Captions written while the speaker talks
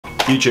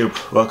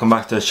YouTube, welcome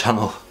back to the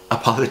channel.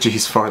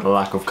 Apologies for the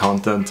lack of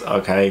content.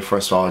 Okay,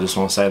 first of all, I just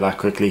want to say that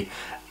quickly.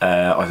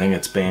 I think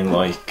it's been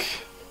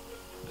like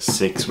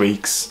 6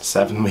 weeks,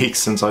 7 weeks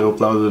since I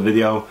uploaded a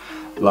video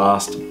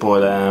last,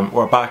 but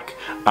we're back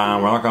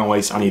and we're not going to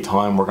waste any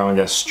time. We're going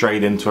to get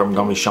straight into it. I'm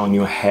going to be showing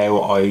you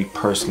how I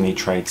personally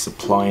trade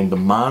supply and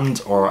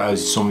demand, or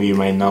as some of you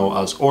may know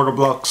as order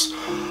blocks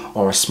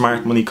or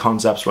smart money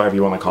concepts, whatever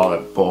you want to call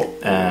it. But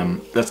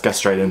let's get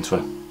straight into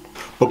it.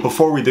 But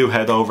before we do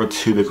head over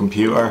to the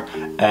computer,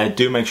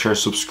 do make sure to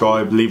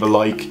subscribe, leave a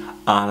like,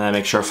 and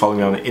make sure to follow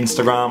me on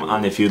Instagram.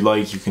 And if you'd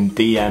like, you can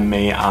DM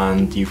me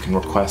and you can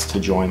request to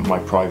join my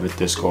private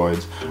Discord,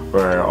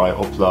 where I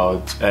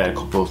upload a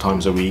couple of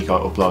times a week. I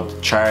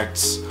upload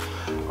charts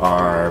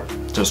or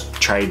just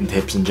trading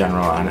tips in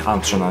general and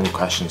answering any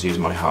questions you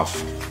might have.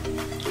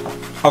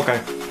 Okay,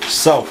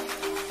 so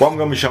what I'm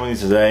going to be showing you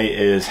today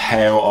is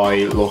how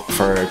I look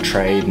for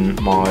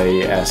trading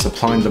my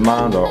supply and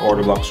demand, or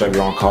order blocks, whatever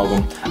you want to call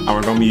them, and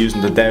we're going to be using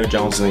the Dow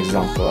Jones as an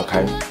example.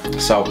 Okay,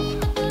 so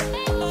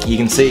you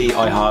can see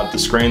I have the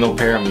screen up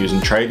here. I'm using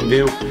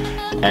TradingView,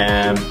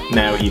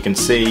 now you can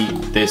see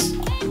this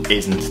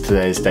isn't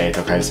today's date.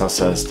 Okay, so that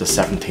says the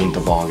 17th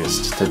of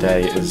August.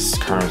 Today is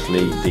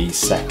currently the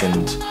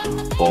 2nd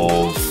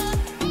of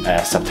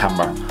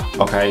September.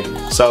 Okay,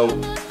 so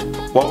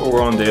what we're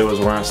going to do is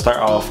we're going to start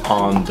off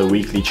on the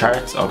weekly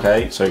charts.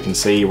 Okay, so you can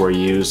see we're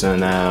using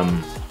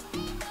the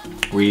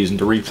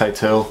replay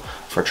tool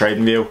for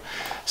TradingView.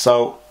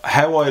 So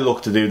how I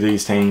look to do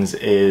these things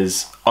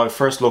is I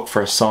first look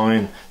for a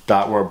sign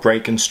that we're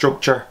breaking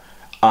structure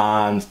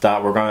and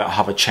that we're going to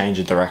have a change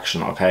of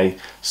direction. Okay,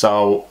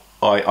 so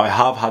I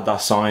have had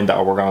that sign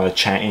that we're going to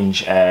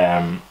change,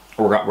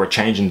 we're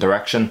changing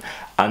direction.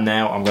 And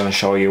now I'm going to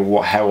show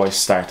you how I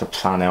start to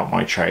plan out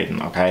my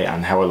trading, okay,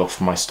 and how I look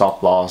for my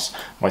stop loss,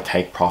 my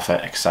take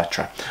profit,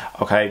 etc.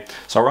 Okay,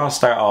 so we're going to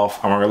start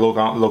off and we're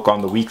going to look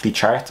on the weekly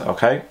chart,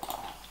 okay,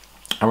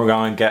 and we're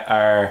going to get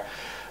our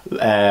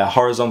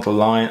horizontal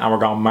line and we're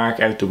going to mark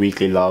out the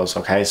weekly lows.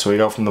 Okay, so we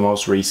go from the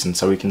most recent,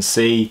 so we can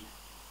see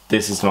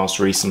this is the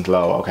most recent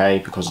low, okay,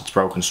 because it's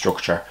broken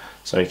structure.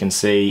 So you can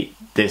see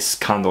this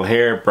candle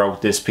here broke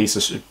this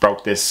the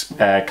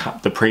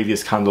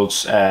previous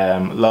candle's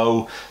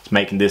low. It's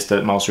making this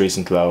the most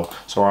recent low.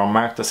 So I'll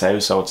mark this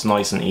out so it's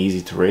nice and easy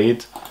to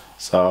read.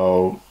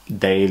 So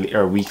daily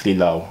or weekly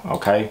low,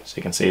 okay, so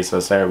you can see it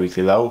says there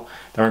weekly low.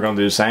 Then we're going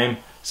to do the same.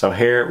 So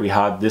here we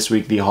had this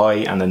weekly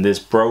high and then this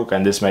broke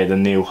and this made a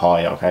new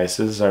high. Okay,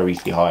 so this is our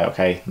weekly high.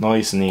 Okay,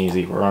 nice and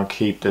easy. We're going to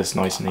keep this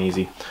nice and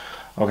easy.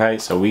 Okay,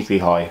 so weekly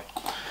high.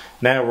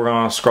 Now we're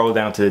going to scroll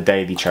down to the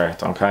daily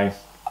chart. Okay,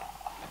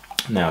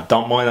 now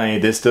don't mind any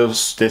of this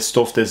stuff. This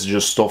is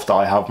just stuff that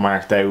I have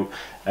marked out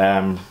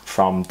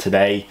from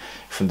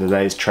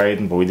today's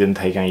trading, but we didn't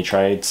take any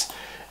trades.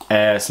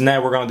 So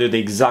now we're going to do the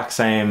exact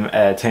same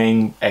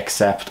thing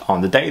except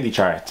on the daily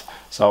chart.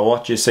 So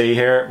what you see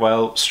here,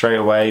 well, straight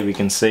away we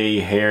can see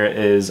here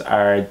is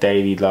our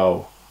daily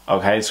low.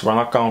 Okay, so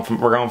we're going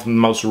from the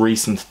most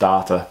recent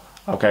data.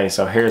 Okay,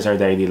 so here's our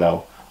daily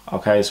low.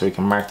 Okay, so we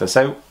can mark this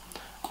out.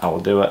 I will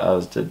do it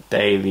as the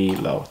daily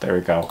low. There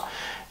we go.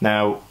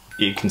 Now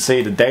you can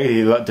see the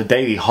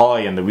daily high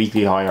and the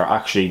weekly high are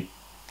actually,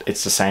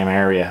 it's the same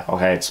area.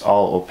 Okay, it's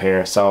all up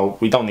here, so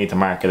we don't need to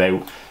mark it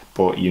out,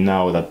 but you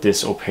know that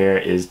this up here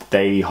is the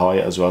daily high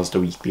as well as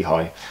the weekly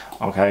high.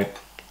 Okay,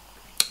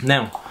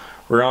 now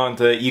we're on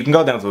to, you can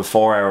go down to the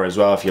 4 hour as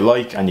well if you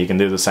like, and you can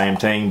do the same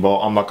thing, but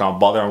I'm not going to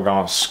bother. I'm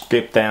going to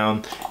skip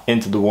down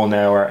into the 1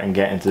 hour and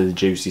get into the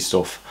juicy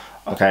stuff.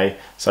 Okay,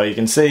 so you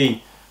can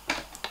see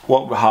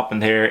what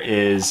happened here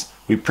is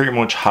we pretty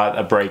much had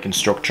a break in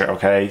structure.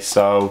 Okay,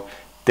 so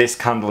this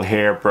candle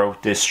here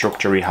broke this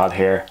structure we had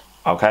here,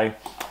 okay,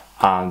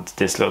 and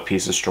this little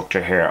piece of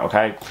structure here.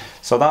 Okay,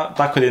 so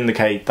that could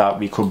indicate that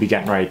we could be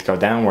getting ready to go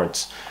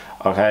downwards.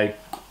 Okay,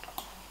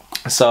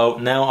 so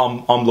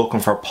now I'm looking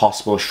for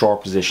possible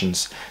short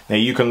positions. Now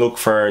you can look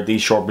for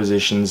these short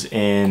positions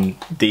in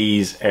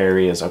these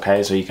areas.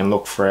 Okay, so you can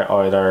look for it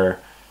either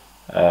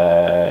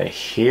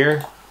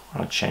here.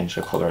 I'll change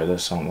the color of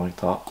this, something like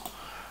that.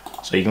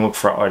 So you can look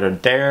for either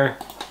there,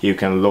 you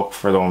can look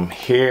for them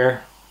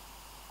here,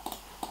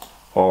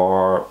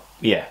 or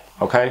yeah,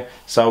 okay.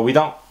 So we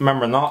don't,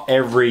 remember, not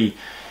every,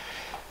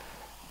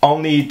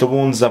 only the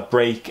ones that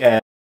break.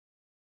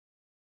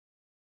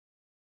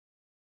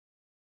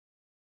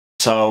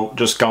 So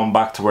just going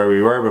back to where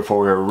we were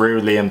before we were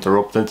rudely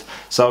interrupted.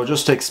 So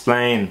just to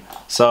explain,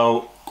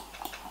 so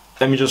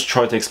let me just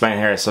try to explain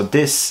here. So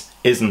this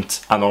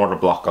isn't an order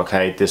block,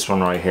 okay, this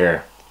one right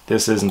here.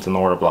 This isn't an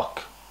order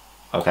block,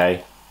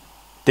 okay.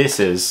 This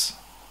is,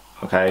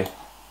 okay,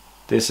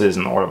 this is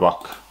an order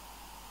block.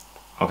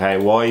 Okay,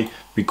 why?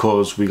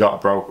 Because we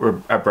got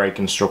a break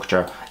in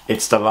structure.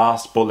 It's the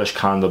last bullish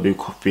candle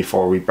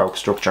before we broke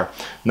structure.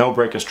 No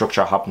break of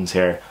structure happens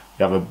here.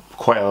 You have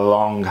quite a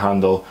long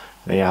candle,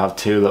 then you have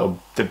two little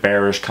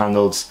bearish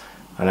candles,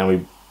 and then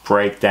we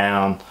break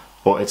down,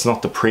 but it's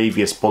not the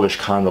previous bullish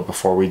candle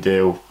before we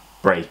do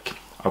break.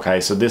 Okay,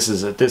 so this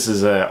is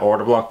an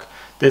order block.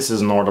 This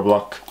is an order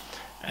block.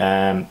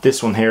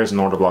 This one here is an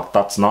order block,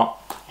 that's not,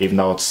 even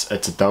though it's a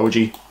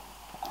doji,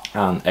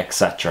 and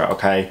etc.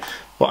 Okay,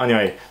 but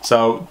anyway,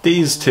 so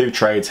these two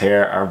trades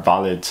here are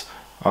valid.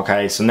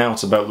 Okay, so now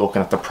it's about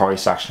looking at the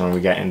price action when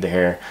we get into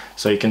here.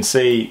 So you can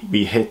see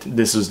we hit,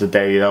 this is the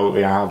daily low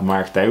we have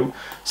marked out.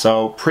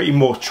 So pretty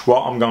much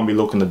what I'm going to be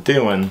looking at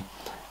doing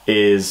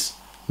is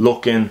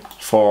looking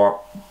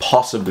for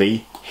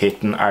possibly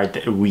hitting our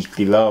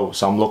weekly low.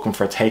 So I'm looking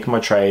for taking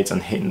my trades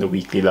and hitting the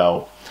weekly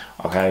low.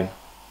 Okay,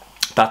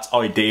 that's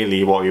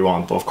ideally what we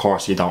want, but of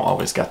course you don't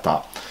always get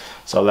that.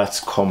 So let's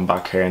come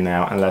back here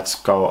now and let's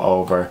go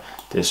over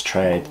this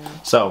trade.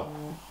 So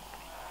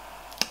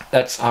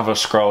let's have a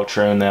scroll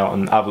through now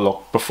and have a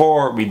look.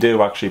 Before we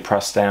do actually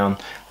press down,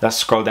 let's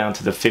scroll down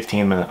to the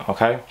 15 minute,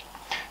 okay?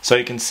 So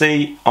you can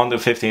see on the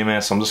 15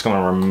 minutes, I'm just going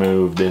to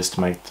remove this to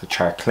make the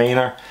chart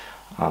cleaner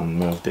and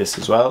move this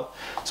as well.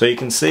 So you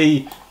can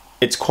see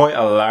it's quite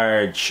a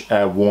large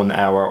 1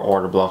 hour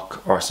order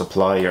block or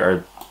supply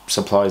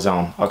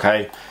zone,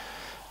 okay?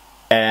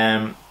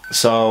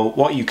 So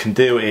what you can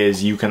do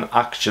is you can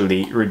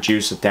actually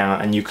reduce it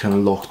down and you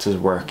can look to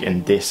work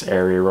in this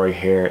area right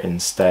here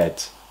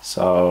instead.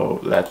 So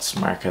let's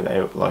mark it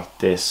out like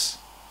this.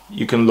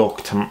 You can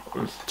look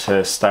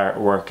to start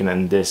working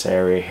in this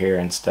area here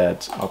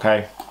instead,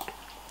 okay?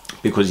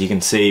 Because you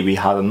can see we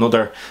had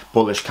another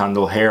bullish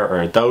candle here,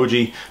 or a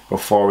doji,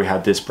 before we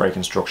had this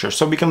breaking structure.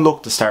 So we can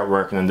look to start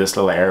working in this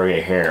little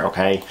area here,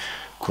 okay?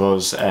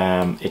 Because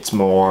it's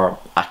more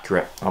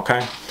accurate,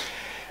 okay?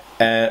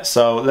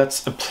 So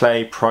let's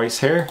apply price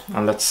here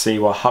and let's see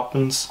what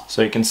happens.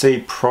 So you can see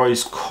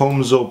price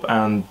comes up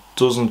and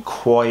doesn't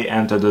quite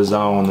enter the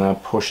zone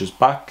and pushes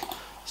back,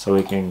 so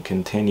we can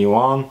continue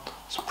on.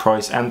 So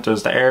price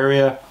enters the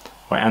area,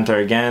 we enter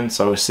again,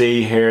 so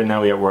see here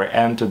now we're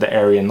entered the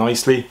area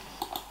nicely.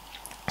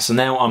 So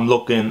now I'm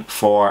looking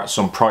for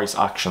some price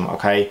action,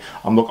 okay?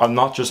 I'm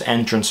not just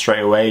entering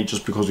straight away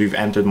just because we've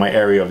entered my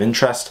area of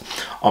interest.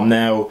 I'm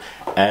now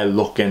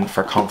looking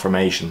for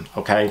confirmation,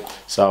 okay?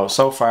 So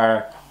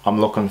far I'm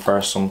looking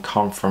for some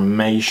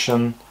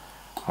confirmation.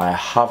 I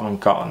haven't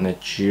gotten it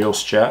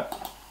just yet.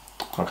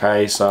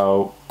 Okay,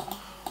 so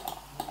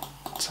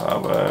let's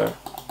have a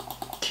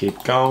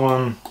keep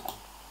going.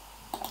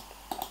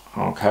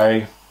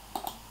 Okay.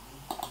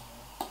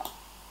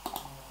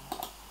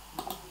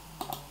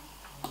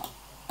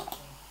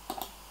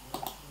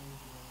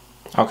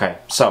 Okay,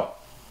 so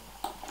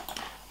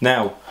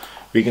now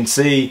we can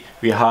see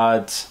we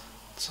had,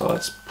 so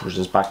let's push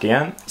this back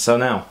again. So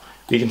now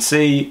you can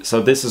see,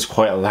 so this is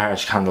quite a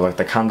large candle. Like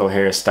the candle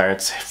here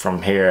starts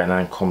from here and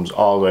then comes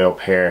all the way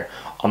up here.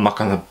 I'm not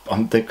gonna,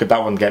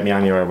 that wouldn't get me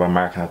anywhere by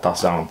marking at that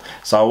zone.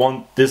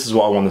 So this is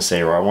what I want to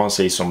see, right? I want to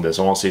see some of this.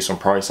 I want to see some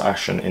price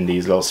action in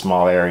these little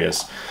small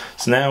areas.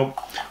 So now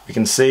we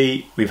can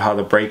see we've had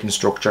a breaking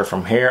structure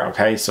from here.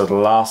 Okay, so the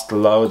last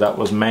low that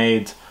was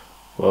made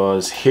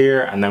was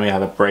here, and then we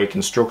had a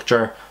breaking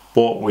structure,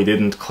 but we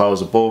didn't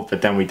close above,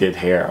 but then we did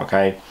here.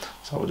 Okay,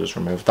 so we'll just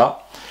remove that.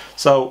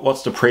 So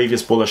what's the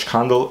previous bullish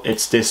candle?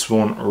 It's this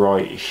one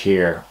right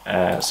here.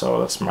 So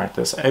let's mark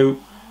this out.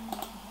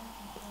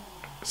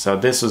 So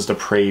this is the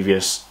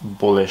previous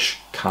bullish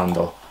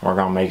candle. We're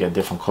going to make it a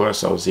different color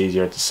so it's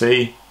easier to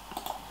see.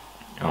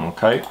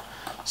 Okay,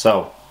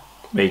 so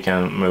we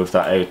can move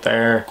that out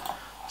there.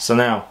 So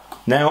now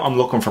I'm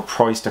looking for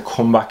price to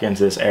come back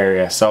into this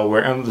area. So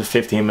we're in the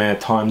 15-minute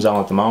time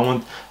zone at the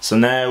moment. So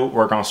now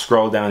we're going to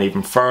scroll down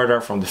even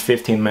further from the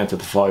 15-minute to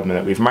the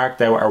 5-minute. We've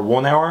marked out our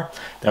 1 hour.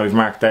 Then we've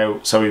marked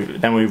out, so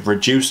we've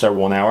reduced our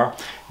 1 hour.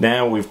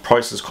 Now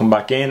prices come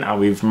back in and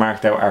we've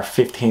marked out our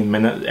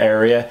 15-minute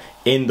area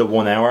in the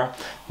 1 hour.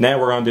 Now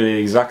we're going to do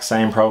the exact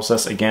same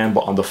process again,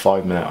 but on the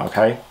 5-minute.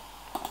 Okay.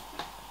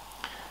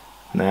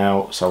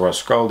 Now, so we'll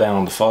scroll down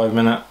on the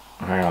 5-minute.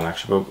 Hang on,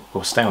 actually,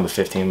 we'll stay on the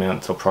 15-minute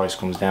until price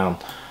comes down.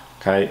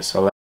 Okay,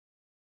 so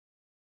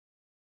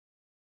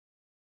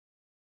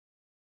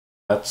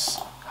let's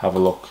have a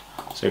look.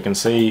 So you can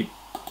see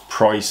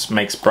price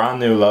makes brand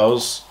new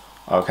lows.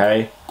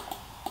 Okay,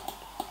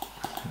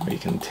 we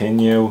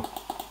continue,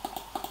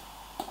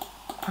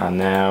 and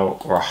now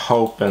we're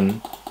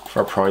hoping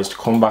for price to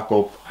come back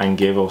up and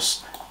give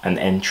us an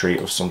entry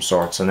of some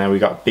sort. So now we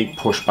got a big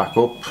push back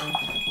up.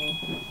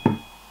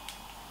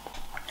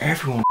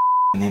 Everyone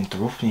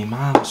interrupt me,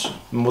 man.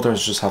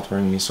 Mother's just had to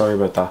ring me, sorry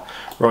about that.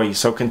 Right,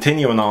 so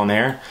continuing on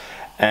here.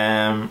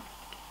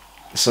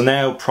 So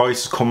now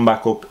price is coming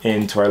back up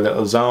into our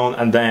little zone,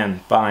 and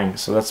then bang.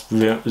 So let's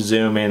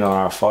zoom in on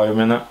our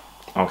 5-minute.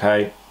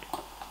 Okay,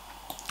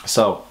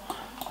 so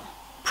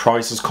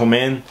prices come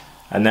in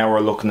and now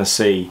we're looking to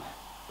see.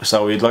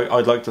 So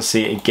I'd like to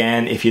see it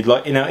again. If you'd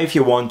like, if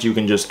you want, you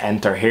can just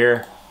enter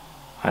here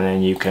and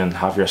then you can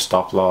have your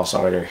stop loss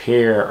either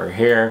here or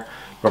here.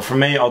 But for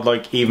me, I'd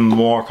like even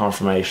more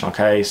confirmation.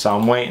 Okay, so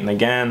I'm waiting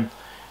again,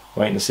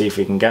 waiting to see if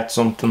we can get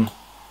something.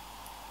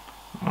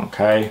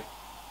 Okay,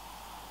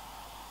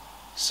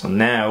 so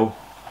now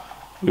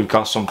we've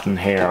got something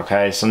here.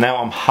 Okay, so now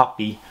I'm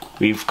happy.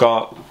 We've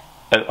got,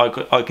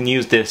 I can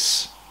use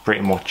this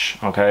pretty much.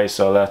 Okay,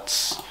 so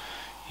let's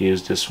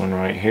use this one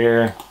right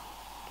here.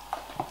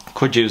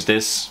 Could use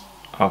this,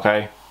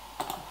 okay,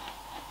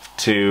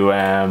 to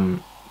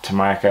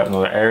mark out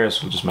another area.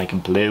 So we'll just make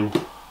it blue.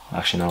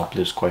 Actually no,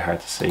 blue's quite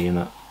hard to see in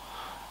it.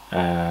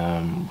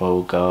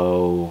 We'll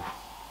go,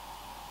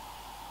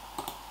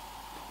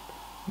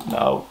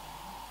 no,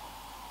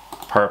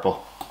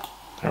 purple.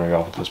 There we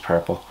go, it was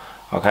purple.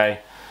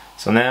 Okay,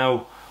 so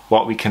now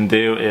what we can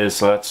do is,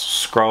 so let's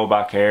scroll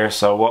back here.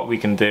 So what we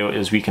can do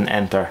is we can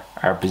enter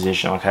our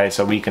position. Okay,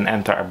 so we can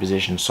enter our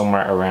position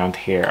somewhere around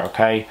here.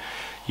 Okay,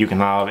 you can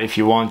have, if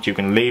you want, you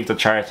can leave the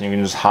chart and you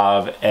can just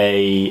have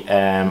a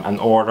an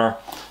order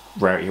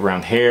right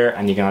around here,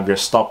 and you can have your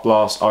stop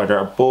loss either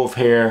above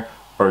here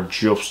or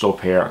just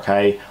up here.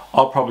 Okay,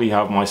 I'll probably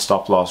have my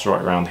stop loss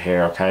right around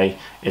here. Okay,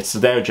 it's the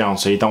Dow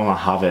Jones, so you don't want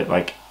to have it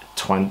like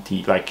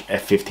 20, like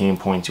at 15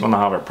 points. You want to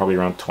have it probably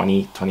around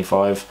 20,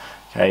 25.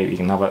 Okay, you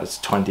can have it as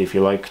 20 if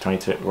you like,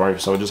 22, right?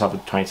 So we'll just have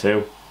it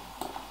 22.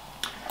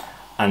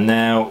 And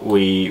now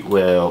we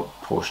will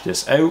push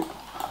this out.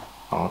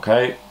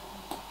 Okay,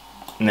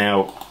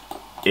 now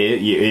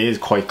it is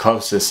quite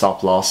close to the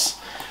stop loss,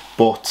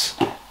 but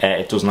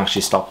it doesn't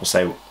actually stop us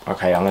out,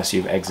 okay, unless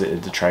you've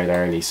exited the trade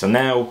early. So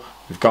now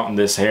we've gotten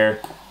this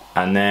here,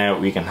 and now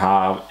we can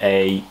have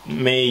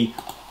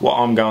what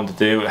I'm going to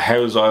do,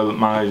 how I'll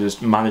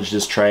manage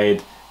this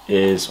trade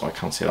is, oh, I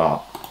can't see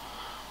that.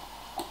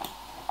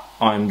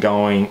 I'm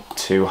going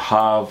to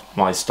have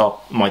my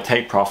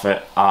take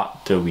profit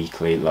at the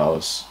weekly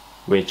lows,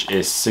 which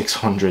is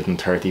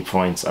 630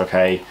 points,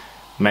 okay,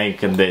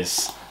 making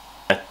this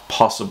a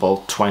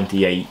possible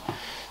 28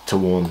 to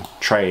 1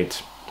 trade.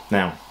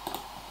 Now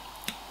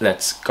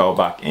let's go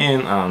back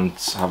in and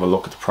have a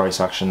look at the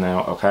price action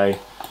now. Okay,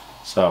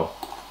 so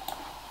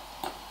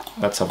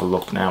let's have a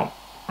look now.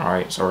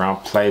 Alright, so we're going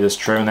to play this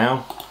through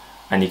now,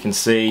 and you can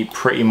see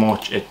pretty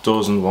much it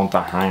doesn't want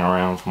to hang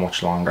around for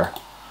much longer.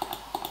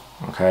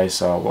 Okay,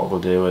 so what we'll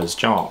do is,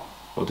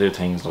 we'll do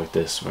things like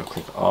this. We'll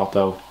click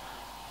auto,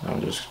 and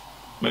we'll just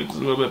make this a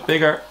little bit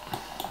bigger.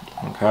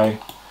 Okay,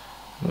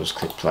 we'll just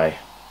click play.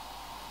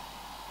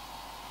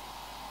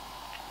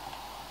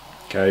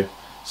 Okay,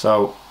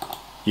 so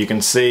you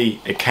can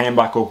see it came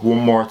back up one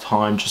more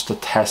time just to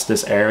test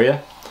this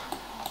area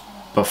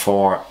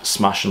before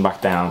smashing back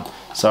down.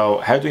 So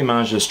how do we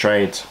manage this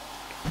trade?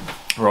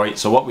 Right,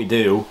 so what we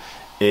do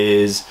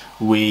is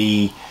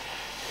we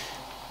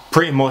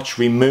pretty much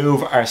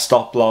remove our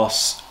stop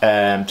loss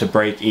to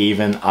break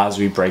even as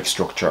we break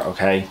structure,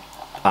 okay?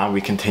 And we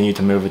continue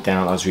to move it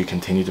down as we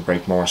continue to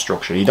break more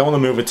structure. You don't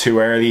want to move it too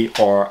early,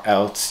 or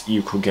else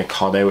you could get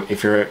caught out.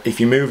 If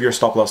you move your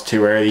stop loss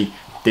too early,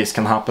 this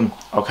can happen,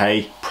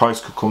 okay? Price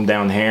could come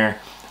down here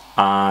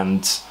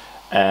and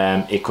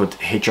it could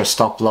hit your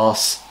stop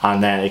loss,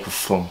 and then it could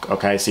flunk,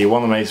 okay? So you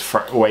want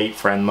to wait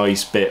for a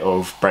nice bit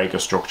of break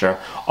of structure.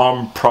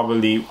 I'm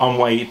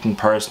waiting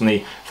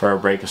personally for a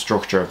break of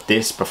structure of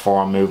this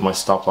before I move my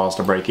stop loss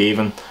to break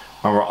even.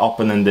 When we're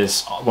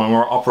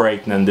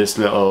operating in this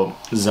little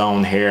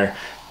zone here,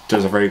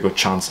 there's a very good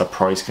chance that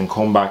price can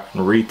come back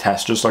and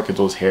retest just like it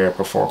does here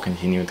before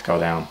continuing to go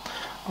down.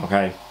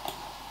 Okay,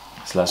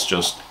 so let's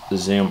just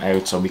zoom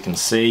out so we can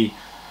see.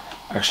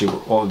 Actually,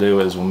 what we'll do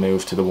is we'll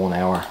move to the 1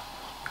 hour,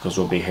 because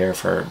we'll be here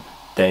for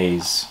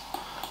days.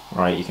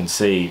 Right, you can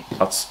see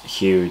that's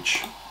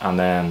huge, and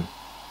then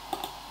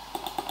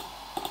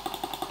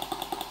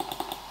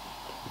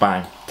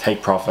bang,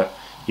 take profit.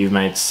 You've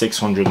made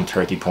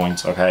 630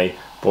 points, okay?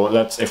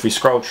 But if we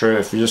scroll through,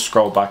 if we just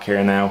scroll back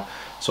here now,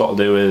 so what I'll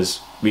do is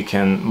we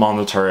can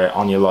monitor it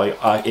on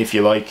if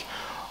you like,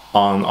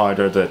 on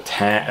either the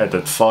 10 or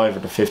the 5 or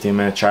the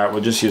 15-minute chart.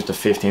 We'll just use the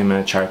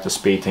 15-minute chart to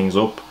speed things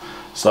up.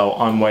 So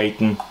I'm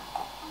waiting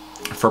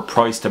for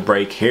price to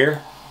break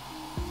here,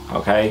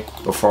 okay,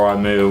 before I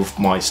move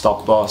my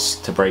stop loss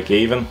to break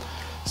even.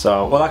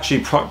 So, well,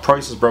 actually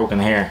price is broken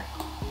here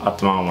at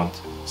the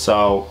moment,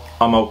 so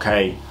I'm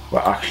okay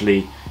with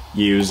actually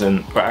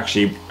putting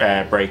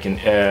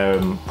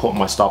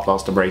my stop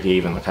loss to break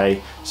even, okay?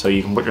 So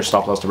you can put your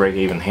stop loss to break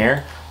even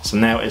here. So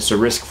now it's a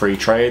risk-free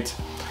trade.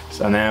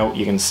 So now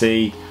you can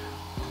see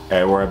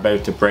we're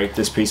about to break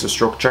this piece of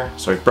structure.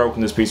 So we've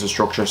broken this piece of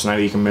structure, so now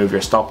you can move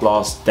your stop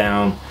loss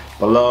down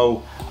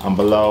below and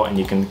below, and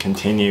you can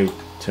continue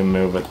to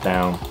move it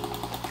down.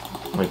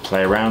 We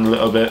play around a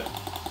little bit,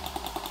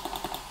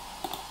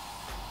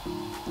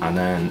 and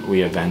then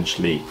we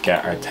eventually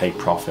get our take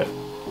profit.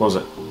 What was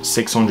it?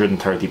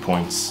 630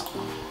 points.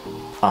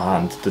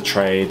 And the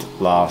trade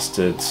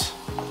lasted,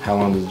 how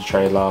long did the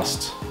trade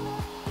last?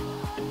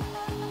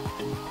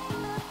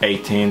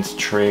 18 to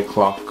 3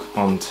 o'clock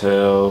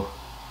until,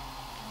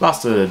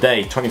 lasted a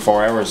day,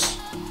 24 hours.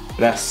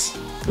 Less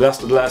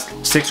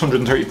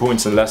 630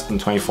 points in less than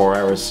 24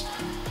 hours.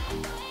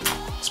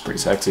 It's pretty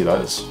sexy,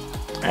 that is.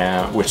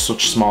 With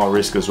such small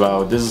risk as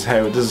well. This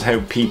is how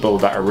people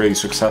that are really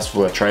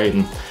successful at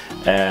trading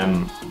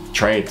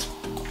trade.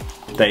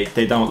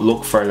 They don't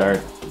look for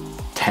their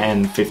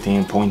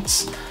 10-15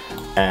 points.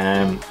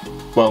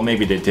 Well,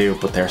 maybe they do,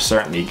 but they're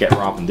certainly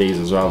robbing these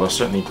as well. They're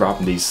certainly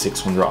grabbing these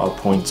 600 odd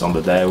points on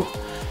the Dow,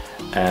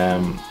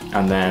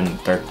 and then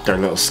their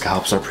little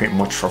scalps are pretty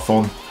much for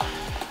fun.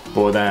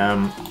 But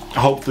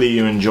hopefully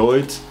you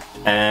enjoyed.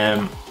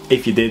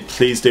 If you did,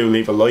 please do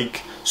leave a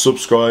like,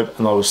 subscribe,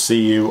 and I will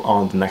see you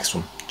on the next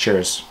one.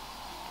 Cheers.